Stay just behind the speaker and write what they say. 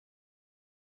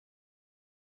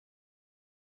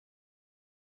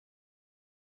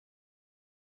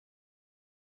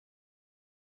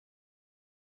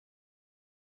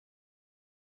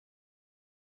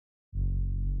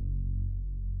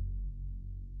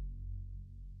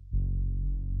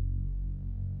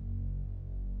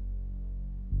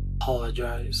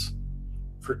Apologize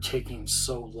for taking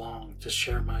so long to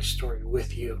share my story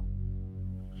with you.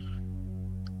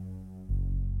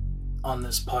 On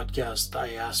this podcast,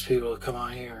 I ask people to come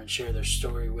on here and share their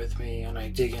story with me, and I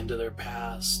dig into their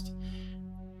past,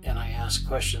 and I ask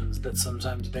questions that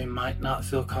sometimes they might not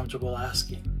feel comfortable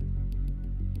asking.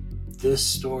 This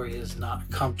story is not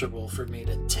comfortable for me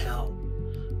to tell,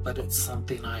 but it's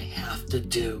something I have to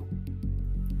do.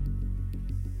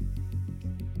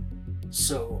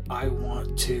 So I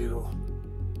want to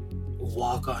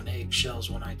walk on eggshells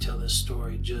when I tell this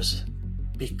story, just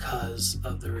because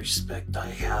of the respect I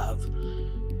have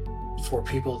for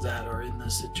people that are in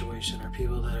this situation or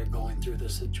people that are going through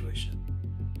this situation.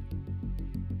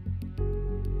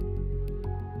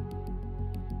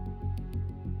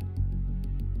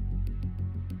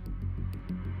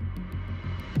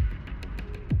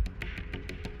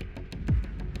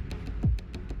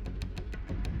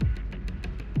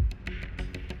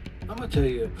 I'm going to tell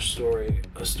you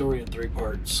a story in 3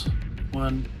 parts.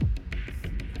 1,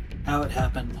 how it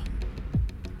happened,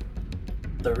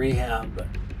 the rehab,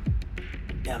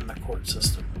 and the court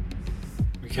system.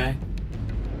 Okay?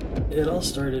 It all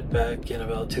started back in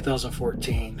about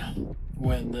 2014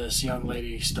 when this young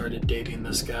lady started dating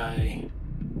this guy,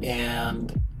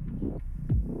 and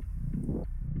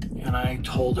I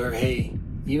told her, hey,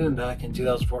 even back in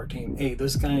 2014, hey,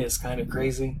 this guy is kind of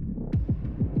crazy.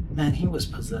 Man, he was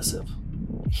possessive.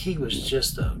 He was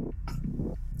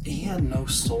he had no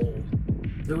soul.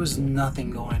 There was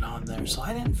nothing going on there, so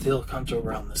I didn't feel comfortable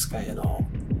around this guy at all.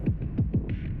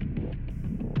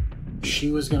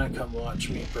 She was gonna come watch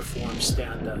me perform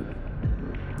stand-up.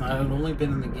 I had only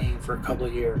been in the game for a couple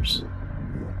of years,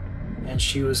 and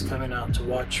she was coming out to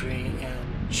watch me,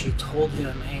 and she told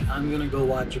him, hey, I'm gonna go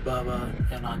watch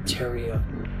Bubba in Ontario.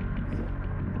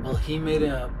 Well, he made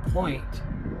a point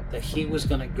that he was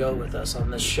gonna go with us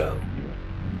on this show.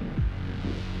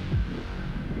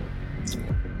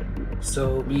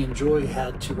 So me and Joy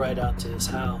had to ride out to his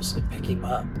house and pick him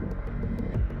up.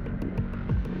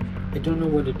 I don't know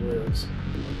what it is,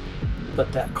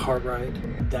 but that car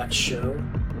ride, that show,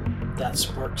 that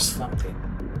sparked something.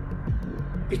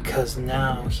 Because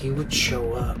now he would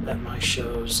show up at my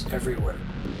shows everywhere,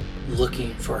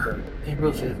 looking for her.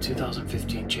 April 5th,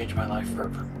 2015 changed my life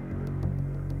forever.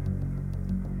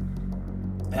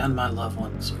 And my loved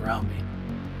ones around me.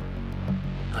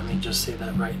 Let me just say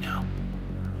that right now.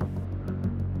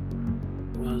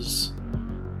 It was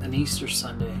an Easter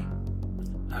Sunday.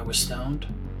 I was stoned,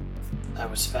 I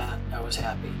was fat, I was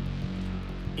happy.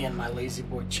 In my lazy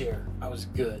boy chair, I was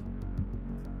good.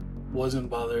 Wasn't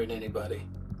bothering anybody.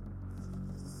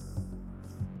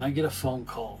 I get a phone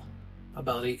call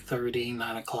about 8:30,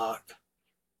 9 o'clock.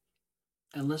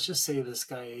 And let's just say this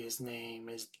guy's name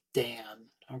is Dan,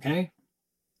 okay?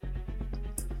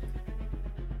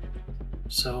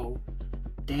 So,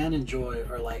 Dan and Joy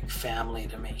are like family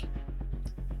to me.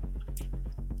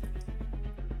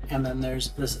 And then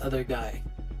there's this other guy.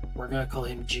 We're going to call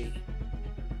him G.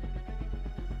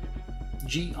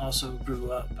 G also grew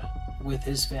up with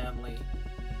his family.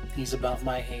 He's about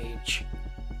my age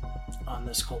on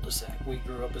this cul-de-sac. We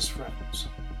grew up as friends.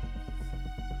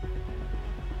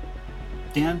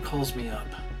 Dan calls me up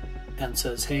and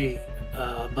says, hey,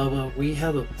 Bubba, we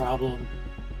have a problem.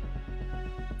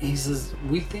 He says,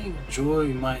 we think Joy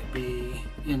might be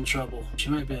in trouble. She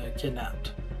might be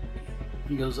kidnapped.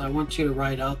 He goes, I want you to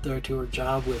ride out there to her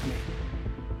job with me.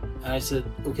 And I said,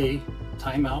 okay,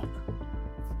 time out.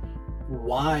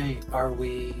 Why are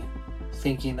we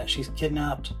thinking that she's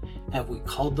kidnapped? Have we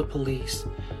called the police?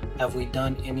 Have we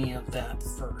done any of that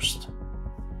first?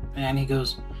 And he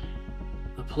goes,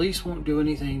 the police won't do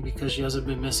anything because she hasn't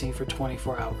been missing for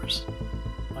 24 hours.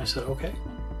 I said, okay.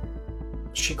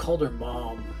 She called her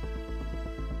mom,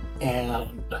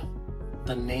 and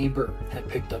the neighbor had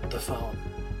picked up the phone.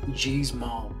 G's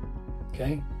mom,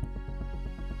 okay?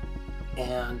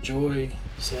 And Joy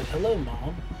said, hello,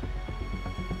 Mom.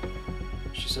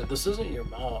 She said, this isn't your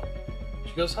mom.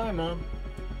 She goes, hi, Mom.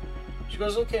 She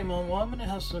goes, okay, Mom, well, I'm going to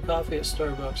have some coffee at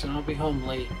Starbucks and I'll be home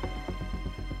late.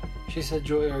 She said,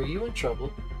 Joy, are you in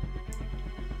trouble?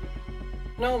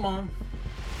 No, Mom.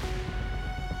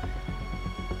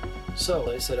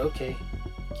 So I said, okay,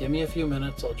 give me a few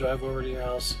minutes. I'll drive over to your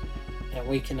house and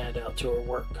we can head out to her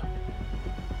work.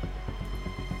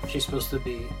 She's supposed to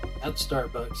be at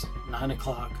Starbucks, 9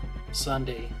 o'clock,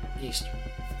 Sunday, Easter.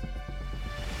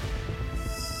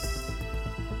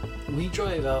 We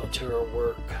drive out to her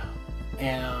work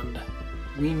and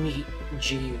we meet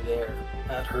G there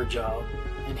at her job,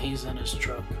 and he's in his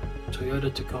truck,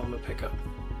 Toyota Tacoma pickup.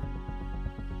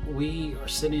 We are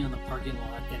sitting in the parking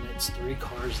lot and it's 3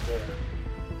 cars there.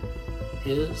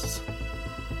 his,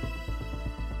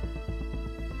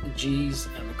 G's,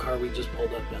 and the car we just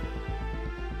pulled up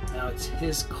in. Now it's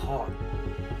his car.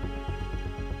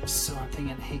 So I'm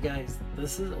thinking, hey guys,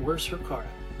 where's her car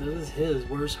at? This is his,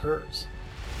 where's hers?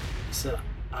 He said,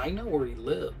 I know where he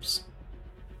lives.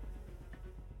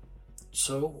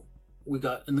 So we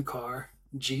got in the car,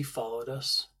 G followed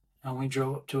us, and we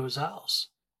drove up to his house.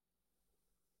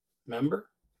 Remember?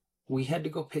 We had to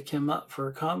go pick him up for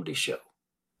a comedy show.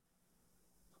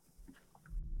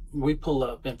 We pull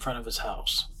up in front of his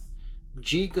house.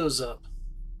 G goes up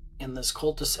in this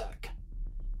cul-de-sac,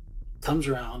 comes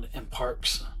around and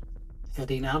parks,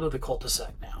 heading out of the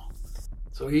cul-de-sac now.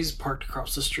 So he's parked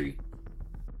across the street.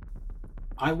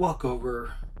 I walk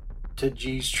over to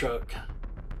G's truck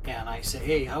and I say,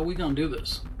 hey, how are we gonna do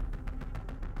this?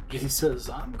 G says,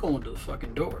 I'm going to the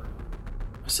fucking door.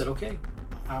 I said, okay,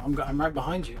 I'm right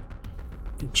behind you.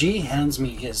 G hands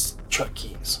me his truck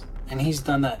keys, and he's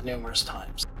done that numerous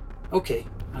times. Okay,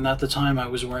 and at the time I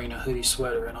was wearing a hoodie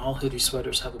sweater, and all hoodie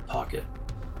sweaters have a pocket.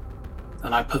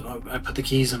 And I put the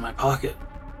keys in my pocket,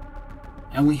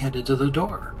 and we headed to the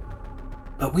door.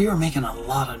 But we were making a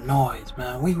lot of noise,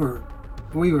 man. We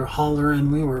were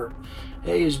hollering. We were,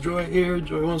 hey, is Joy here?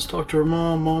 Joy wants to talk to her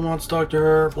mom. Mom wants to talk to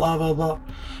her. Blah blah blah.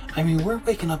 I mean, we're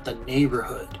waking up the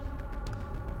neighborhood.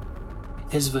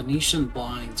 His Venetian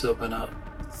blinds open up.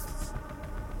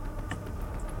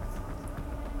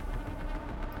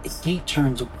 He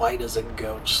turns white as a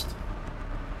ghost.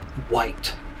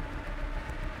 White.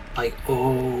 Like,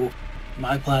 oh,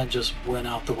 my plan just went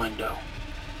out the window.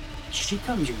 She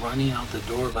comes running out the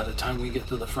door by the time we get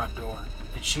to the front door.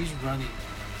 And she's running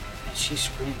and she's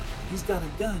screaming, he's got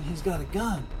a gun, he's got a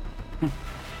gun.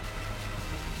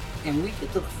 And we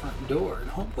get to the front door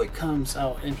and homeboy comes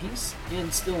out and he's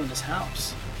still in his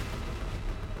house.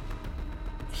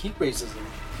 He raises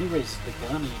the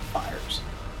gun and he fires.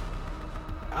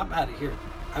 I'm out of here.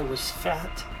 I was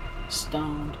fat,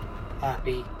 stoned,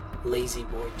 happy, lazy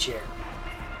boy chair.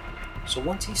 So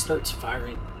once he starts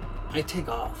firing, I take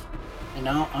off. And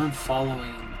now I'm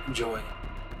following Joy.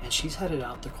 And she's headed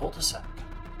out the cul-de-sac.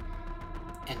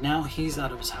 And now he's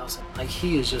out of his house. Like,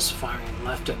 he is just firing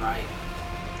left and right.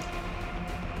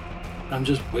 I'm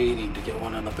just waiting to get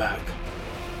one in the back.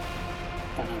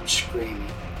 And I'm screaming.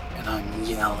 And I'm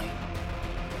yelling.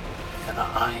 And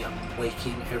I am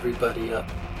waking everybody up.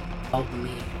 Help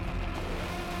me.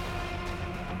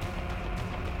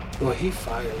 Well, he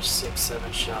fires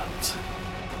 6-7 shots.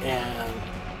 And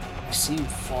I see him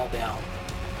fall down.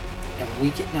 And we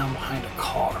get down behind a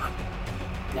car.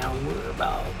 Now we're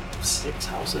about 6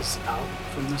 houses out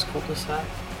from this cul-de-sac.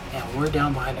 And we're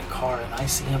down behind a car and I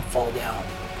see him fall down.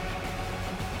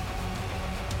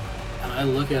 And I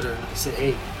look at her and I say,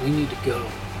 hey, we need to go.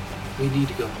 We need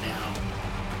to go now.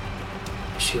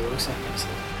 She looks at me and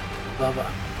says, Bubba,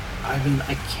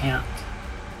 I can't.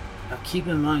 Now keep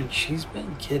in mind, she's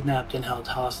been kidnapped and held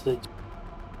hostage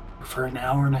for an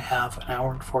hour and a half, an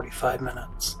hour and 45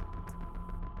 minutes.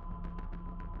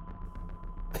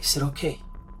 I said, okay,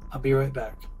 I'll be right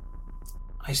back.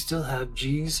 I still have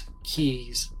G's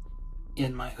keys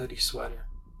in my hoodie sweater.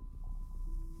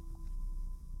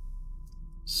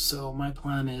 So my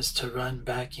plan is to run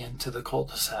back into the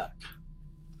cul-de-sac,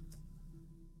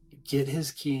 get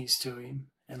his keys to him,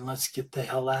 and let's get the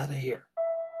hell out of here.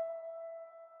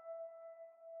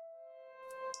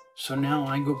 So now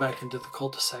I go back into the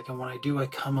cul-de-sac, and when I do, I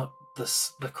come up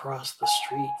across the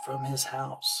street from his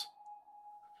house,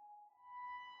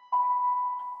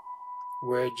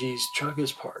 where G's truck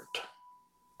is parked.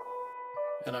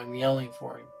 And I'm yelling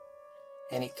for him.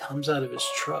 And he comes out of his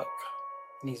truck,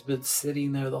 and he's been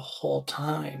sitting there the whole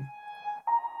time.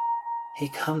 He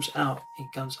comes out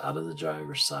of the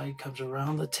driver's side, comes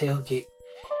around the tailgate,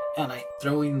 and I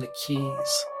throw him the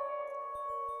keys.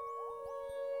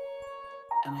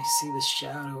 And I see this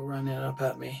shadow running up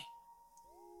at me.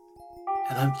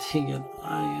 And I'm thinking,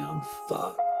 I am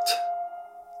fucked.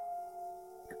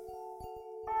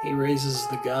 He raises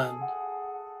the gun,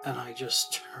 and I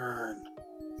just turn.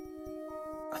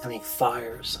 And he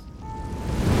fires.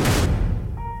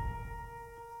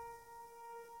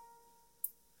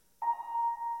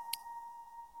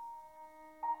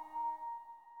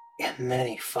 And then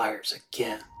he fires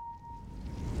again.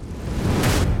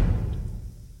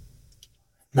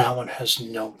 That one has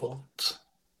no bullets.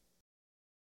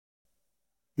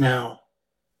 Now,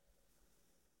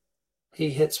 he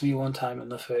hits me one time in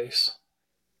the face.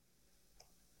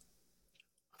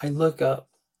 I look up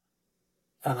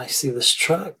and I see this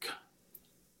truck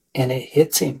and it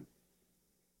hits him.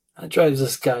 I drive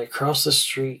this guy across the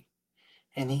street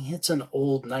and he hits an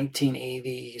old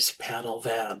 1980s panel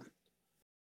van.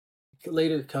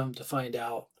 later come to find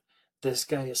out this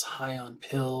guy is high on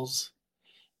pills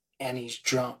and he's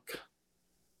drunk.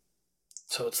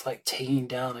 So it's like taking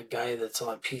down a guy that's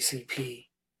on PCP.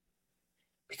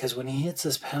 Because when he hits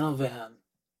this panel van,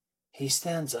 he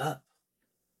stands up.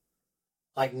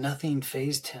 Like nothing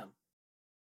fazed him.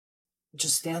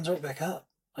 Just stands right back up.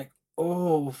 Like,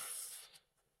 oh,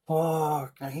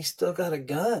 fuck. Now he's still got a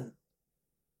gun.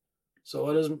 So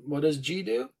what does G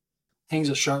do? Hangs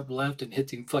a sharp left and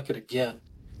hits him fucking again.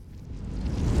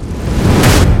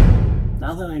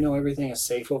 Now that I know everything is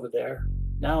safe over there,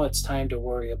 now it's time to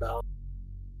worry about.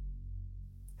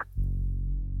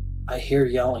 I hear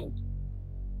yelling.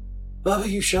 Bubba,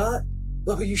 you shot?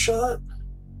 Bubba, you shot?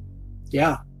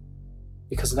 Yeah,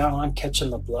 because now I'm catching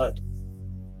the blood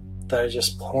that is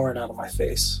just pouring out of my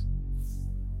face.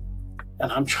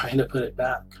 And I'm trying to put it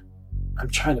back. I'm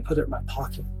trying to put it in my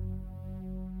pocket.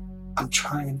 I'm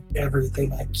trying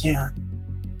everything I can.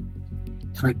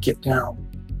 And I get down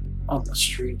on the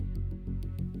street.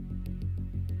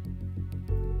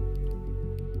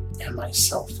 And my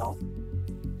cell phone.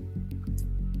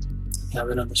 I have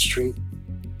it on the street.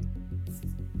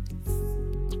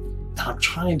 And I'm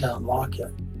trying to unlock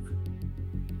it.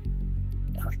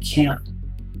 And I can't.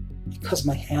 Because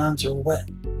my hands are wet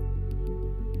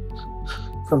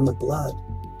from the blood.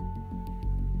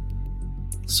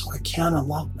 So I can't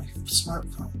unlock my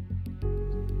smartphone.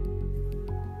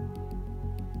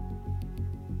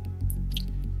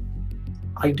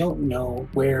 I don't know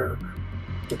where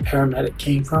the paramedic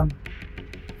came from,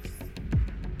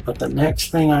 but the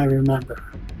next thing I remember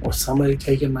was somebody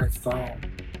taking my phone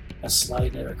and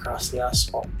sliding it across the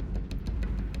asphalt.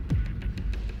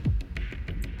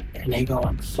 And they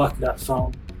going, fuck that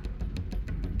phone.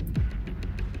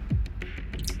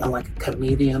 And like a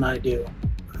comedian I do,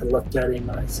 I looked at him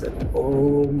and I said,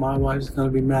 oh, my wife's going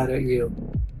to be mad at you.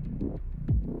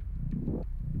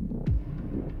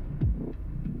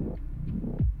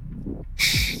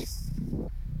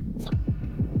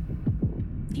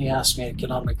 He asked me to get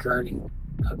on the gurney,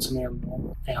 puts me in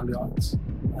an ambulance,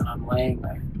 and I'm laying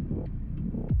there.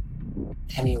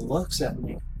 And he looks at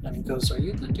me and he goes, are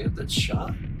you the dude that's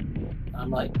shot? And I'm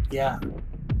like, yeah.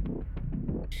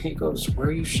 He goes, where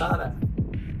are you shot at?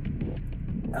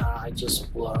 And I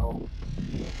just blow.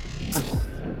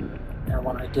 And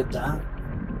when I did that,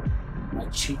 my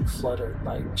cheek fluttered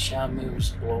like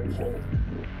Shamu's blowhole.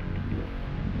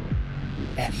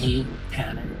 And he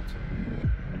panicked.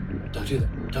 Don't do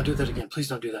that. Don't do that again. Please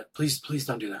don't do that. Please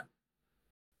don't do that.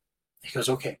 He goes,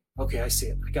 okay, I see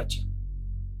it. I got you.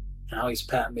 Now he's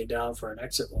patting me down for an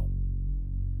exit wound.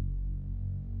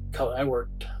 I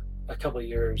worked a couple of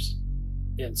years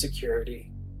in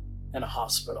security in a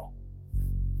hospital.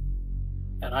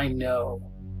 And I know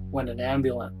when an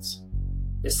ambulance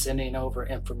is sending over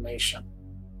information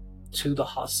to the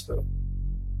hospital,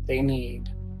 they need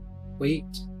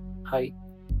weight, height,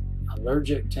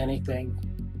 allergic to anything,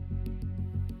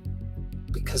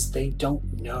 because they don't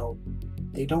know.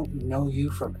 They don't know you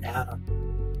from Adam.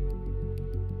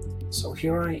 So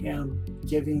here I am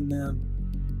giving them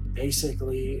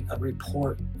basically a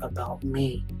report about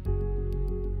me,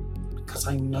 because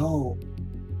I know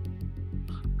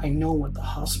what the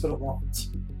hospital wants.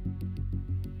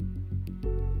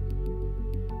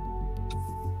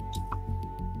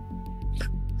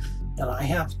 And I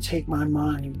have to take my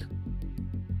mind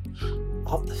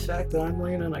off the fact that I'm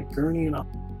laying on a gurney in an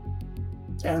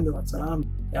ambulance, and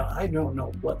I don't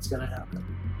know what's going to happen.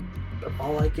 But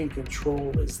all I can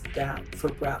control is that for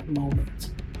that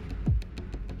moment.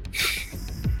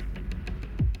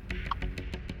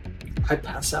 I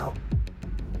pass out.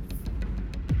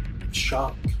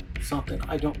 Shock, something,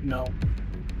 I don't know.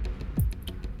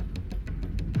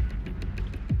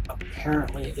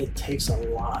 Apparently it takes a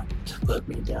lot to put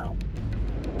me down.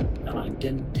 And I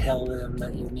didn't tell them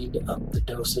that you need to up the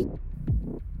dosage,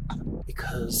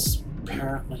 because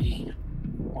apparently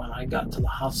when I got to the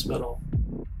hospital,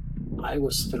 I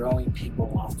was throwing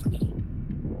people off me.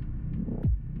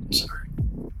 Sorry.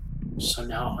 So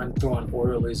now I'm throwing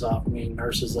orderlies off me,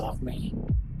 nurses off me.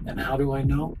 And how do I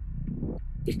know?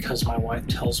 Because my wife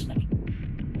tells me.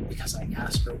 Because I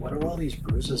ask her, what are all these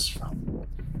bruises from?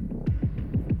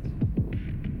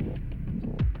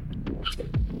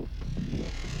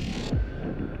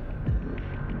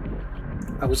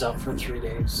 I was out for 3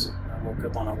 days. I woke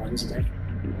up on a Wednesday.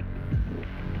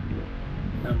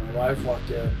 And my wife walked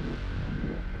in.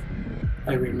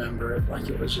 I remember it like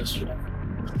it was yesterday.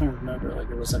 I remember it like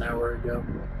it was an hour ago.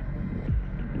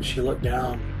 She looked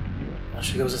down and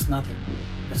she goes, it's nothing.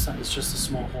 It's just a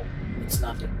small hole. It's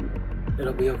nothing.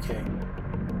 It'll be okay.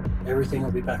 Everything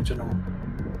will be back to normal.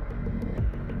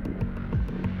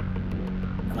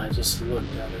 And I just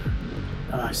looked at her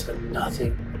and I said,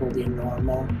 nothing will be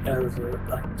normal ever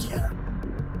again.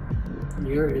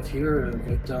 If you're a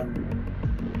victim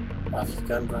of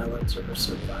gun violence or a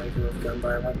survivor of gun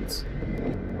violence,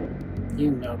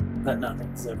 you know that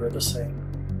nothing's ever the same.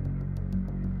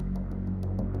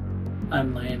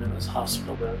 I'm laying in this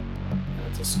hospital bed, and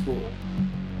it's a school.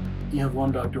 You have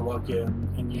one doctor walk in,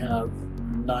 and you have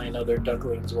 9 other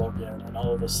ducklings walk in, and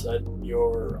all of a sudden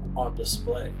you're on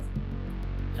display.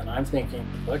 And I'm thinking,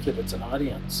 look it, it's an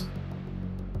audience.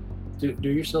 Do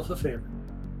yourself a favor.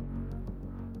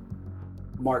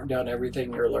 Mark down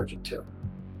everything you're allergic to.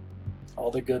 All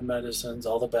the good medicines,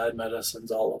 all the bad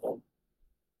medicines, all of them.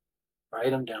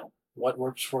 Write them down. What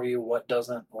works for you, what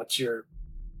doesn't,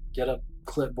 get a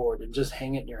clipboard and just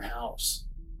hang it in your house.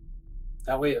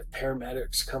 That way if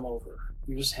paramedics come over,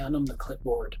 you just hand them the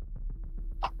clipboard.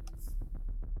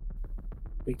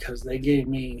 Because they gave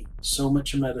me so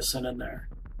much medicine in there.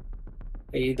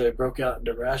 They either broke out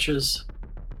into rashes,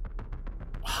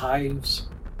 hives.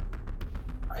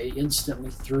 I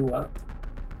instantly threw up.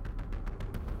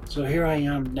 So here I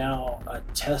am now, a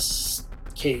test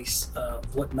case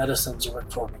of what medicines work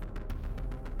for me.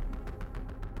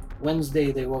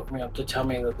 Wednesday, they woke me up to tell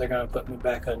me that they're going to put me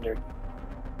back under,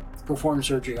 perform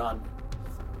surgery on me.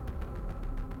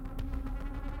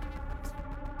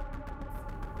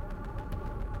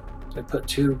 They put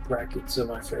 2 brackets in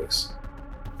my face.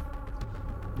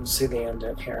 You can see the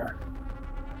indent here.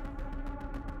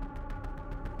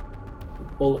 The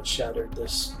bullet shattered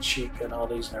this cheek and all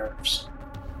these nerves.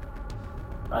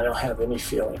 I don't have any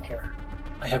feeling here.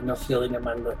 I have no feeling in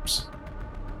my lips.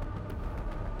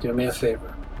 Do me a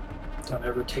favor. Don't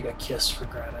ever take a kiss for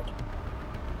granted.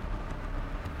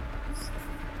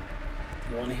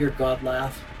 You want to hear God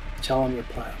laugh? Tell him you're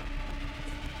proud.